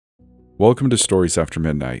Welcome to Stories After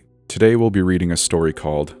Midnight. Today we'll be reading a story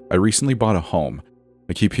called I Recently Bought a Home.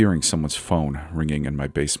 I Keep Hearing Someone's Phone Ringing in My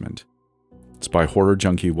Basement. It's by Horror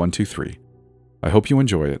Junkie 123. I hope you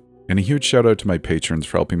enjoy it, and a huge shout out to my patrons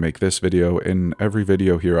for helping make this video and every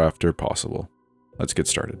video hereafter possible. Let's get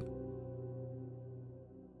started.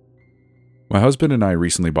 My husband and I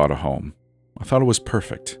recently bought a home. I thought it was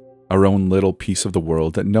perfect, our own little piece of the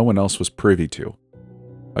world that no one else was privy to.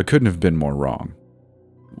 I couldn't have been more wrong.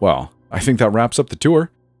 Well, I think that wraps up the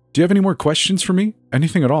tour. Do you have any more questions for me?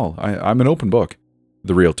 Anything at all? I'm an open book.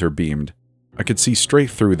 The realtor beamed. I could see straight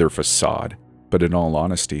through their facade, but in all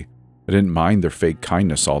honesty, I didn't mind their fake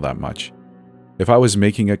kindness all that much. If I was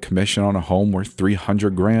making a commission on a home worth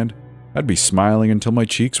 $300 grand, I'd be smiling until my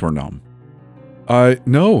cheeks were numb.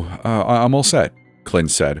 No, I'm all set,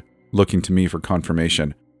 Clint said, looking to me for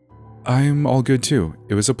confirmation. I'm all good too.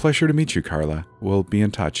 It was a pleasure to meet you, Carla. We'll be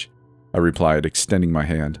in touch, I replied, extending my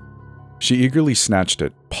hand. She eagerly snatched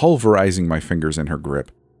it, pulverizing my fingers in her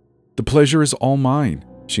grip. The pleasure is all mine,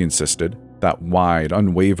 she insisted, that wide,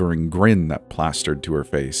 unwavering grin that plastered to her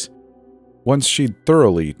face. Once she'd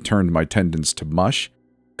thoroughly turned my tendons to mush,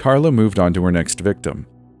 Carla moved on to her next victim.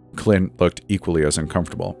 Clint looked equally as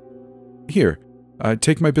uncomfortable. Here,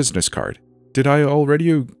 take my business card. Did I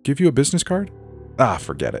already give you a business card?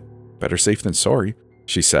 Forget it. Better safe than sorry,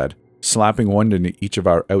 she said, slapping one into each of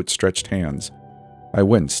our outstretched hands. I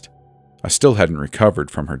winced. I still hadn't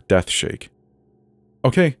recovered from her death shake.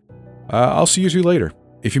 Okay, I'll see you two later.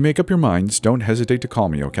 If you make up your minds, don't hesitate to call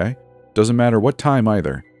me, okay? Doesn't matter what time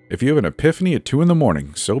either. If you have an epiphany at 2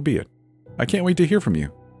 a.m, so be it. I can't wait to hear from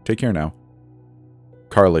you. Take care now.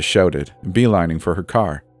 Carla shouted, beelining for her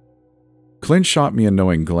car. Clint shot me a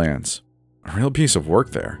knowing glance. A real piece of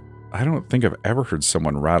work there. I don't think I've ever heard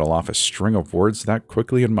someone rattle off a string of words that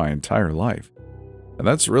quickly in my entire life. And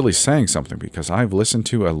that's really saying something because I've listened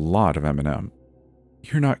to a lot of Eminem.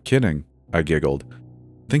 You're not kidding, I giggled.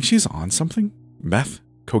 Think she's on something? Meth?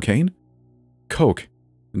 Cocaine? Coke.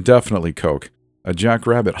 Definitely coke. A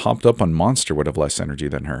jackrabbit hopped up on Monster would have less energy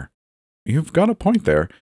than her. You've got a point there.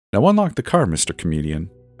 Now unlock the car, Mr. Comedian.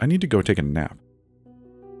 I need to go take a nap.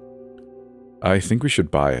 I think we should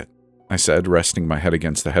buy it, I said, resting my head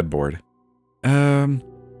against the headboard. I'm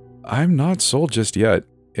not sold just yet.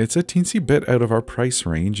 It's a teensy bit out of our price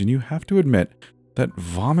range, and you have to admit that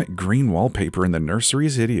vomit green wallpaper in the nursery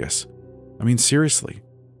is hideous. I mean, seriously,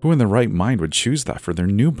 who in their right mind would choose that for their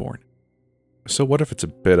newborn? So what if it's a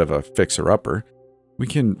bit of a fixer-upper? We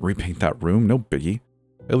can repaint that room, no biggie.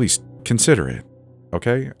 At least consider it,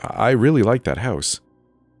 okay? I really like that house.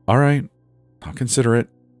 All right, I'll consider it.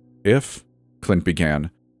 If, Clint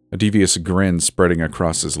began, a devious grin spreading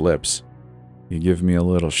across his lips. You give me a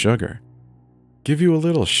little sugar. Give you a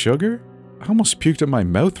little sugar? I almost puked in my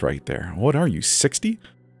mouth right there. What are you, 60?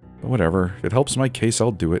 But whatever, if it helps my case,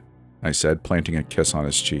 I'll do it, I said, planting a kiss on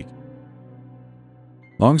his cheek.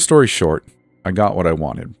 Long story short, I got what I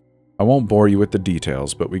wanted. I won't bore you with the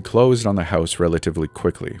details, but we closed on the house relatively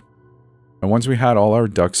quickly. And once we had all our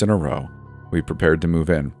ducks in a row, we prepared to move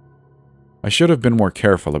in. I should have been more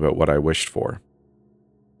careful about what I wished for.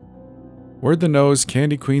 Where'd the nose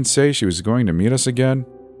Candy Queen say she was going to meet us again?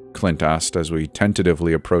 Clint asked as we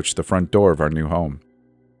tentatively approached the front door of our new home.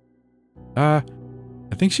 I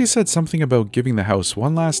think she said something about giving the house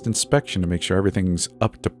one last inspection to make sure everything's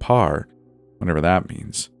up to par, whatever that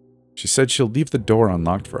means. She said she'll leave the door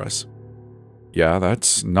unlocked for us. Yeah,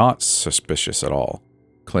 that's not suspicious at all,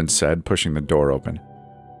 Clint said, pushing the door open.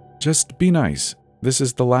 Just be nice. This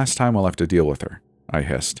is the last time I'll have to deal with her, I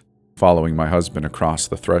hissed, following my husband across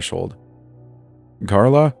the threshold.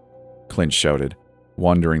 Carla? Clint shouted,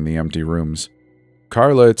 wandering the empty rooms.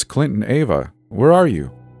 Carla, it's Clint and Ava. Where are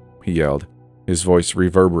you? He yelled, his voice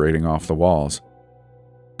reverberating off the walls.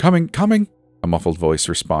 Coming, a muffled voice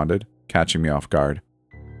responded, catching me off guard.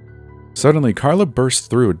 Suddenly, Carla burst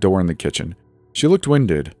through a door in the kitchen. She looked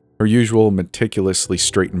winded. Her usual meticulously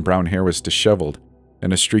straightened brown hair was disheveled,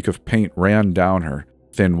 and a streak of paint ran down her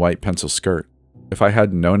thin white pencil skirt. If I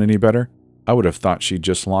hadn't known any better, I would have thought she'd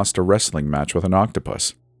just lost a wrestling match with an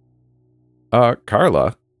octopus.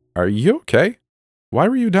 Carla, are you okay? Why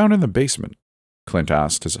were you down in the basement? Clint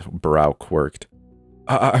asked, his brow quirked.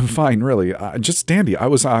 I'm fine, really. Just dandy. I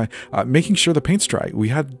was making sure the paint's dry. We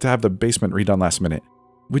had to have the basement redone last minute.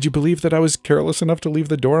 Would you believe that I was careless enough to leave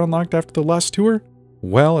the door unlocked after the last tour?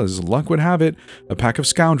 Well, as luck would have it, a pack of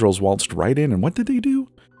scoundrels waltzed right in, and what did they do?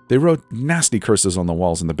 They wrote nasty curses on the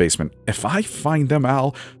walls in the basement. If I find them,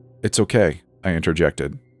 It's okay, I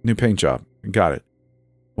interjected. New paint job. Got it.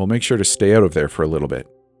 We'll make sure to stay out of there for a little bit.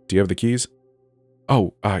 Do you have the keys?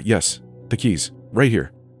 Oh, yes. The keys. Right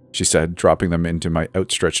here. she said, dropping them into my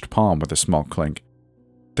outstretched palm with a small clink.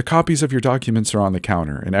 "The copies of your documents are on the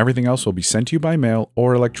counter, and everything else will be sent to you by mail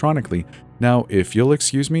or electronically. Now, if you'll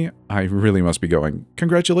excuse me, I really must be going.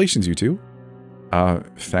 Congratulations, you two."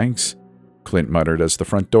 Thanks," Clint muttered as the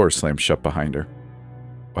front door slammed shut behind her.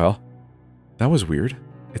 "Well, that was weird.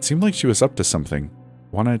 It seemed like she was up to something.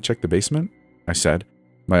 "Want to check the basement?" I said,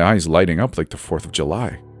 my eyes lighting up like the 4th of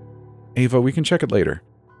July. "Ava, we can check it later.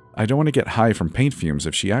 I don't want to get high from paint fumes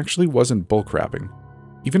if she actually wasn't bulk wrapping.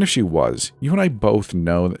 Even if she was, you and I both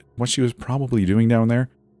know that what she was probably doing down there,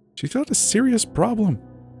 she's got a serious problem.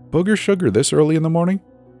 Booger sugar this early in the morning?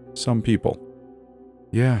 Some people."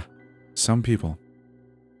 "Yeah, some people."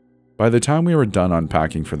 By the time we were done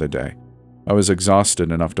unpacking for the day, I was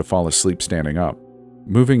exhausted enough to fall asleep standing up.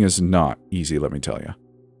 Moving is not easy, let me tell you.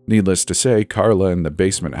 Needless to say, Carla in the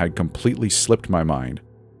basement had completely slipped my mind.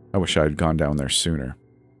 I wish I had gone down there sooner.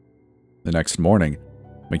 The next morning,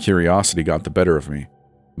 my curiosity got the better of me.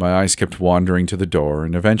 My eyes kept wandering to the door,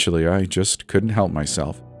 and eventually I just couldn't help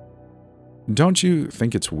myself. "Don't you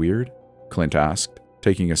think it's weird?" Clint asked,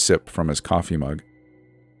 taking a sip from his coffee mug.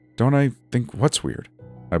 "Don't I think what's weird?"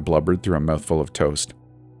 I blubbered through a mouthful of toast.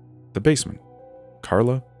 "The basement.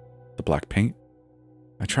 Carla. The black paint."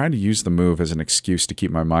 I tried to use the move as an excuse to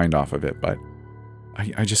keep my mind off of it, but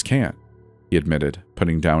I just can't, he admitted,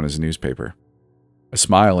 putting down his newspaper. A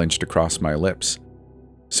smile inched across my lips.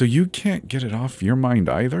 "So you can't get it off your mind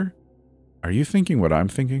either? Are you thinking what I'm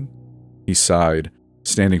thinking?" He sighed,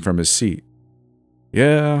 standing from his seat.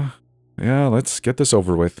 Yeah, let's get this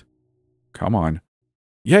over with. Come on."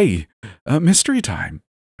 "Yay! Mystery time,"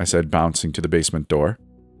 I said, bouncing to the basement door.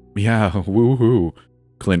 "Yeah, woohoo,"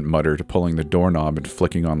 Clint muttered, pulling the doorknob and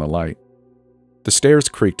flicking on the light. The stairs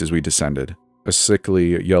creaked as we descended. A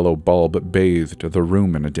sickly yellow bulb bathed the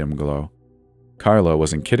room in a dim glow. Carla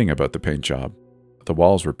wasn't kidding about the paint job. The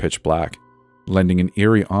walls were pitch black, lending an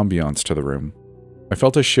eerie ambiance to the room. I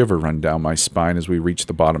felt a shiver run down my spine as we reached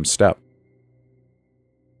the bottom step.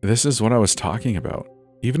 This is what I was talking about.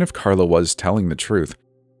 Even if Carla was telling the truth,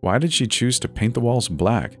 why did she choose to paint the walls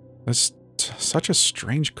black? That's such a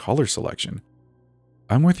strange color selection.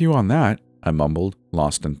 "I'm with you on that," I mumbled,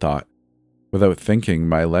 lost in thought. Without thinking,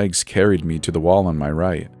 my legs carried me to the wall on my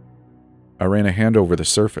right. I ran a hand over the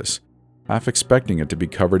surface, half expecting it to be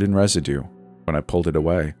covered in residue when I pulled it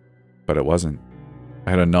away, but it wasn't. I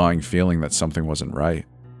had a gnawing feeling that something wasn't right.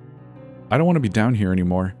 "I don't want to be down here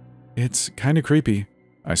anymore. It's kind of creepy,"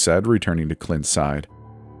 I said, returning to Clint's side.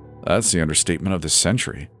 "That's the understatement of the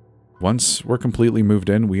century. Once we're completely moved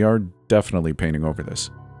in, we are definitely painting over this."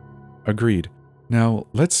 "Agreed. Now,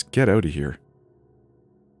 let's get out of here."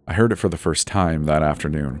 I heard it for the first time that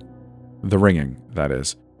afternoon. The ringing, that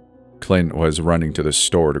is. Clint was running to the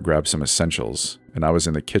store to grab some essentials, and I was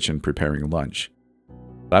in the kitchen preparing lunch.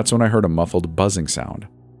 That's when I heard a muffled buzzing sound.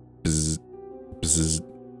 Bzz, bzz,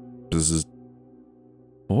 bzz.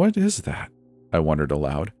 What is that? I wondered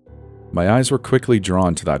aloud. My eyes were quickly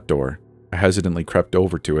drawn to that door. I hesitantly crept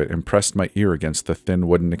over to it and pressed my ear against the thin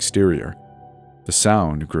wooden exterior. The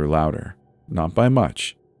sound grew louder, not by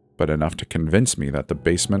much, but enough to convince me that the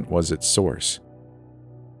basement was its source.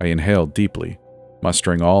 I inhaled deeply,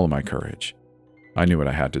 mustering all of my courage. I knew what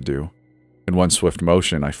I had to do. In one swift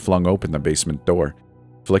motion, I flung open the basement door,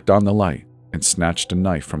 flicked on the light, and snatched a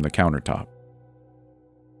knife from the countertop.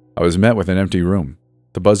 I was met with an empty room.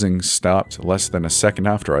 The buzzing stopped less than a second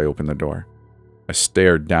after I opened the door. I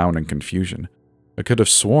stared down in confusion. I could have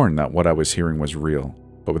sworn that what I was hearing was real,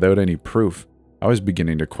 but without any proof, I was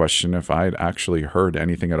beginning to question if I had actually heard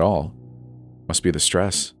anything at all. Must be the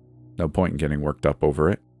stress. No point in getting worked up over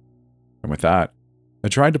it. And with that, I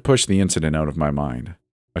tried to push the incident out of my mind.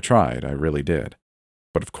 I really did.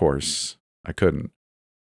 But of course, I couldn't.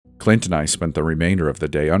 Clint and I spent the remainder of the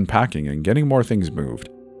day unpacking and getting more things moved.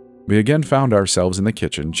 We again found ourselves in the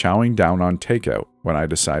kitchen chowing down on takeout when I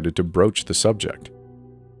decided to broach the subject.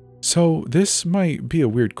 "So, this might be a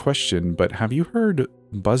weird question, but have you heard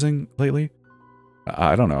buzzing lately?"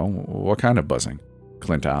 "I don't know. What kind of buzzing?"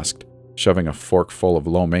 Clint asked, shoving a fork full of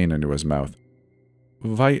lo mein into his mouth.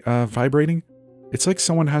 Vibrating? It's like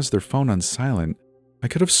someone has their phone on silent. I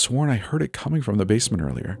could have sworn I heard it coming from the basement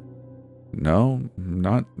earlier." "No,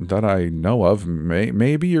 not that I know of.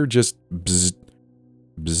 Maybe you're just bzzz,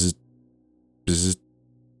 bzzz, bzzz."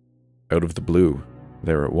 Out of the blue,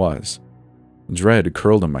 there it was. Dread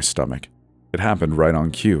curled in my stomach. It happened right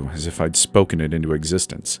on cue, as if I'd spoken it into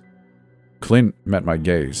existence. Clint met my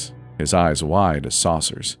gaze, his eyes wide as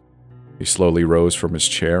saucers. He slowly rose from his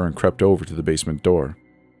chair and crept over to the basement door.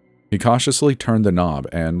 He cautiously turned the knob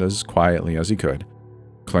and, as quietly as he could,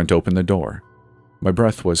 Clint opened the door. My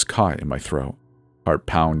breath was caught in my throat. heart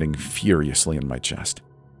pounding furiously in my chest.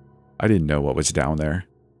 I didn't know what was down there,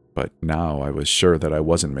 but now I was sure that I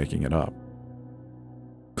wasn't making it up.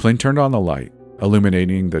 Clint turned on the light,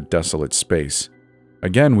 illuminating the desolate space.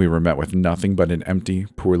 Again, we were met with nothing but an empty,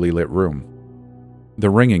 poorly lit room. The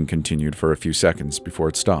ringing continued for a few seconds before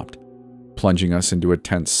it stopped, plunging us into a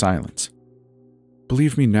tense silence.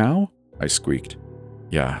 "Believe me now?" I squeaked.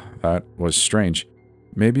 Yeah, that was strange.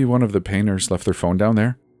 Maybe one of the painters left their phone down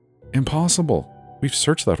there? Impossible. We've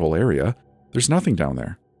searched that whole area. There's nothing down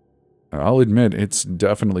there. I'll admit it's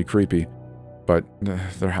definitely creepy, but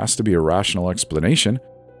there has to be a rational explanation.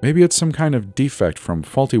 Maybe it's some kind of defect from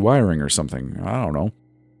faulty wiring or something. I don't know.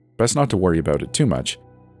 Best not to worry about it too much.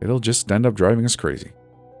 It'll just end up driving us crazy.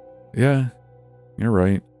 Yeah, you're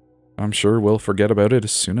right. I'm sure we'll forget about it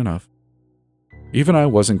soon enough. Even I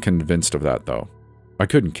wasn't convinced of that, though. I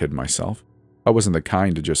couldn't kid myself. I wasn't the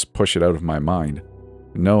kind to just push it out of my mind.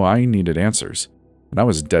 No, I needed answers, and I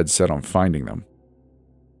was dead set on finding them.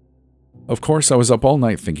 Of course, I was up all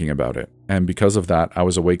night thinking about it, and because of that, I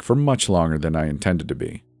was awake for much longer than I intended to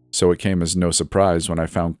be. So it came as no surprise when I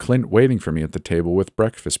found Clint waiting for me at the table with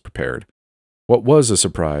breakfast prepared. What was a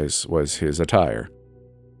surprise was his attire.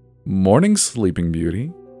 "Morning, Sleeping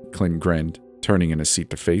Beauty," Clint grinned, turning in his seat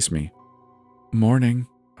to face me. "Morning,"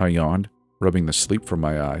 I yawned, rubbing the sleep from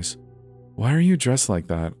my eyes. "Why are you dressed like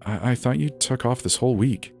that? I thought you took off this whole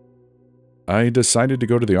week." "I decided to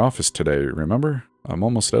go to the office today, remember? I'm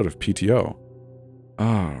almost out of PTO.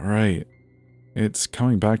 "Oh, right. It's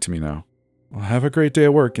coming back to me now. Well, have a great day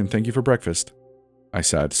at work and thank you for breakfast," I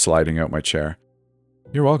said, sliding out my chair.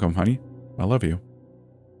 "You're welcome, honey. I love you,"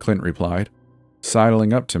 Clint replied,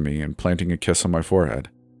 sidling up to me and planting a kiss on my forehead.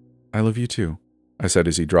 "I love you too," I said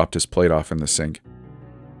as he dropped his plate off in the sink.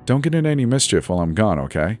 "Don't get in any mischief while I'm gone,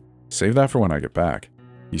 okay? Save that for when I get back,"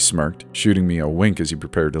 he smirked, shooting me a wink as he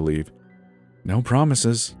prepared to leave. "No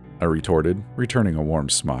promises," I retorted, returning a warm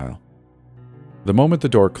smile. The moment the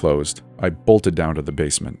door closed, I bolted down to the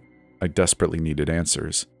basement. I desperately needed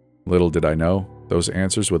answers. Little did I know, those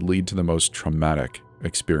answers would lead to the most traumatic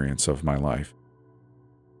experience of my life.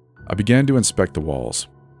 I began to inspect the walls.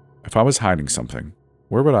 If I was hiding something,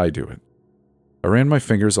 where would I do it? I ran my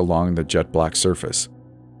fingers along the jet black surface.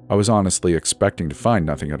 I was honestly expecting to find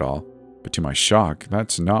nothing at all, but to my shock,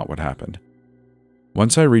 that's not what happened.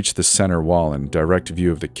 Once I reached the center wall in direct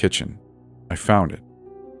view of the kitchen, I found it.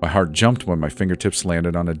 My heart jumped when my fingertips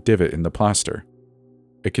landed on a divot in the plaster.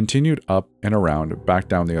 It continued up and around, back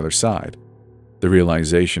down the other side. The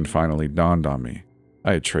realization finally dawned on me.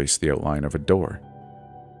 I had traced the outline of a door.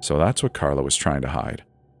 So that's what Carla was trying to hide.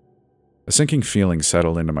 A sinking feeling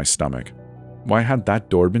settled into my stomach. Why had that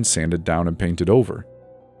door been sanded down and painted over?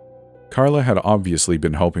 Carla had obviously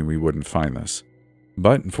been hoping we wouldn't find this.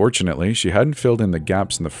 But unfortunately, she hadn't filled in the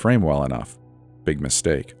gaps in the frame well enough. Big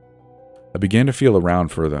mistake. I began to feel around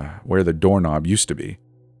for where the doorknob used to be,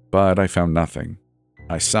 but I found nothing.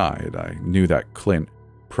 I sighed. I knew that Clint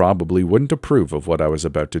probably wouldn't approve of what I was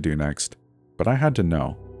about to do next, but I had to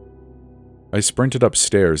know. I sprinted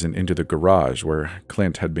upstairs and into the garage where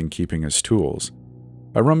Clint had been keeping his tools.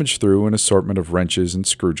 I rummaged through an assortment of wrenches and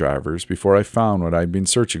screwdrivers before I found what I'd been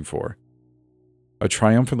searching for. I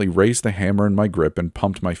triumphantly raised the hammer in my grip and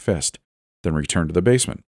pumped my fist, then returned to the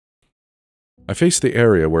basement. I faced the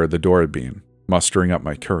area where the door had been, mustering up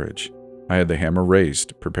my courage. I had the hammer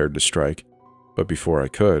raised, prepared to strike, but before I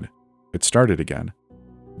could, it started again.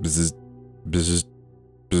 Bzzz, bzzz,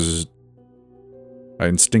 bzzz. I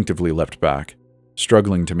instinctively leapt back,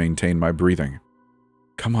 struggling to maintain my breathing.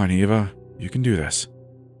 "Come on, Eva, you can do this."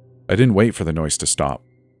 I didn't wait for the noise to stop.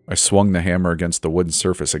 I swung the hammer against the wooden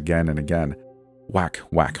surface again and again. Whack,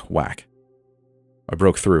 whack, whack. I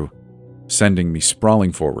broke through, sending me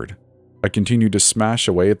sprawling forward. I continued to smash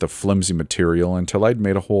away at the flimsy material until I'd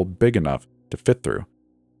made a hole big enough to fit through.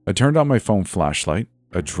 I turned on my phone flashlight,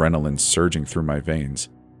 adrenaline surging through my veins,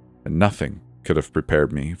 and nothing could have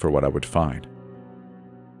prepared me for what I would find.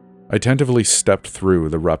 I tentatively stepped through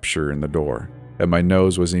the rupture in the door, and my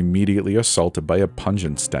nose was immediately assaulted by a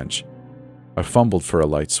pungent stench. I fumbled for a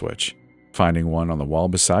light switch, finding one on the wall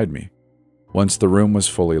beside me. Once the room was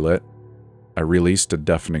fully lit, I released a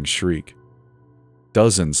deafening shriek.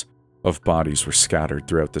 Dozens of bodies were scattered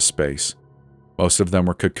throughout the space. Most of them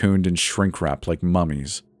were cocooned in shrink-wrap like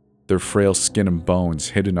mummies, their frail skin and bones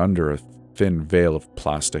hidden under a thin veil of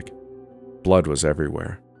plastic. Blood was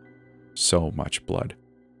everywhere. So much blood.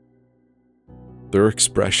 Their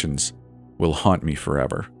expressions will haunt me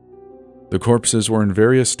forever. The corpses were in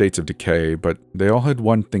various states of decay, but they all had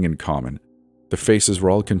one thing in common. The faces were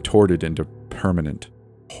all contorted into permanent,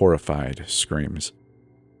 horrified screams.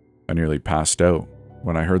 I nearly passed out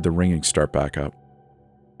when I heard the ringing start back up.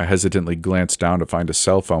 I hesitantly glanced down to find a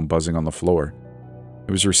cell phone buzzing on the floor.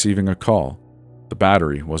 It was receiving a call. The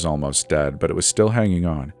battery was almost dead, but it was still hanging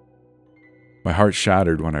on. My heart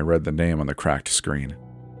shattered when I read the name on the cracked screen.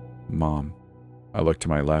 Mom. I looked to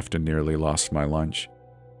my left and nearly lost my lunch.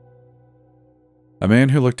 A man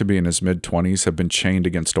who looked to be in his mid-20s had been chained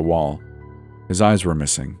against a wall. His eyes were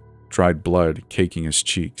missing, dried blood caking his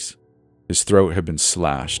cheeks. His throat had been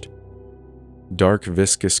slashed. Dark,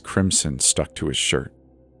 viscous crimson stuck to his shirt.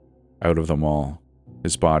 Out of them all,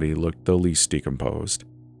 his body looked the least decomposed.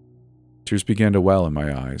 Tears began to well in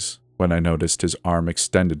my eyes when I noticed his arm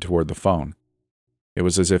extended toward the phone. It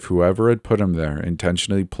was as if whoever had put him there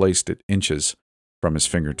intentionally placed it inches from his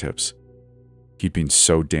fingertips. He'd been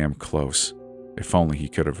so damn close. If only he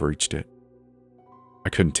could have reached it. I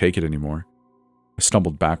couldn't take it anymore. I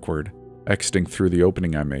stumbled backward, exiting through the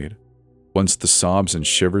opening I made. Once the sobs and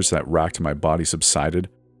shivers that racked my body subsided,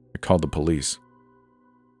 I called the police.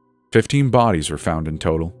 15 bodies were found in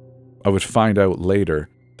total. I would find out later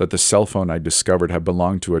that the cell phone I discovered had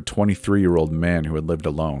belonged to a 23-year-old man who had lived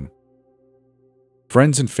alone.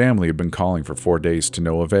 Friends and family had been calling for 4 days to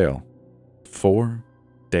no avail. 4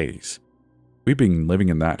 days. We'd been living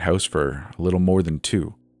in that house for a little more than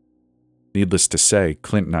 2. Needless to say,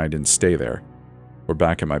 Clint and I didn't stay there. We're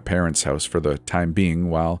back at my parents' house for the time being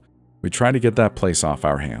while we try to get that place off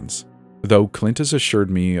our hands. Though Clint has assured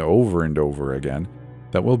me over and over again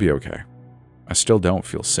that we'll be okay. I still don't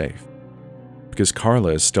feel safe. Because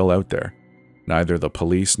Carla is still out there. Neither the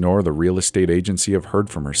police nor the real estate agency have heard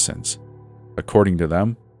from her since. According to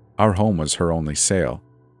them, our home was her only sale.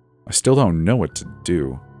 I still don't know what to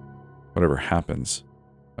do. Whatever happens,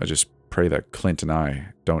 I just pray that Clint and I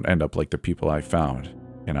don't end up like the people I found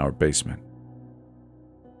in our basement.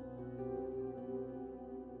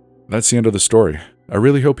 That's the end of the story. I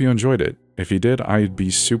really hope you enjoyed it. If you did, I'd be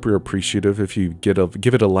super appreciative if you give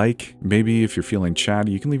it a like. Maybe if you're feeling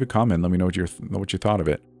chatty, you can leave a comment. Let me know what you thought of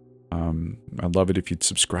it. I'd love it if you'd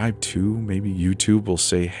subscribe too. Maybe YouTube will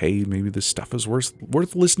say, hey, maybe this stuff is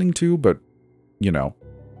worth listening to, but, you know,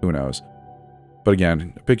 who knows. But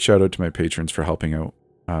again, a big shout out to my patrons for helping out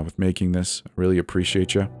with making this. I really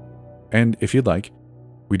appreciate you. And if you'd like,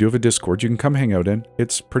 we do have a Discord you can come hang out in.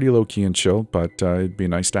 It's pretty low-key and chill, but it'd be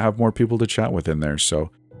nice to have more people to chat with in there, so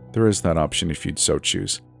there is that option if you'd so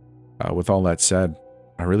choose. With all that said,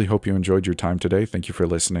 I really hope you enjoyed your time today. Thank you for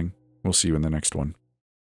listening. We'll see you in the next one.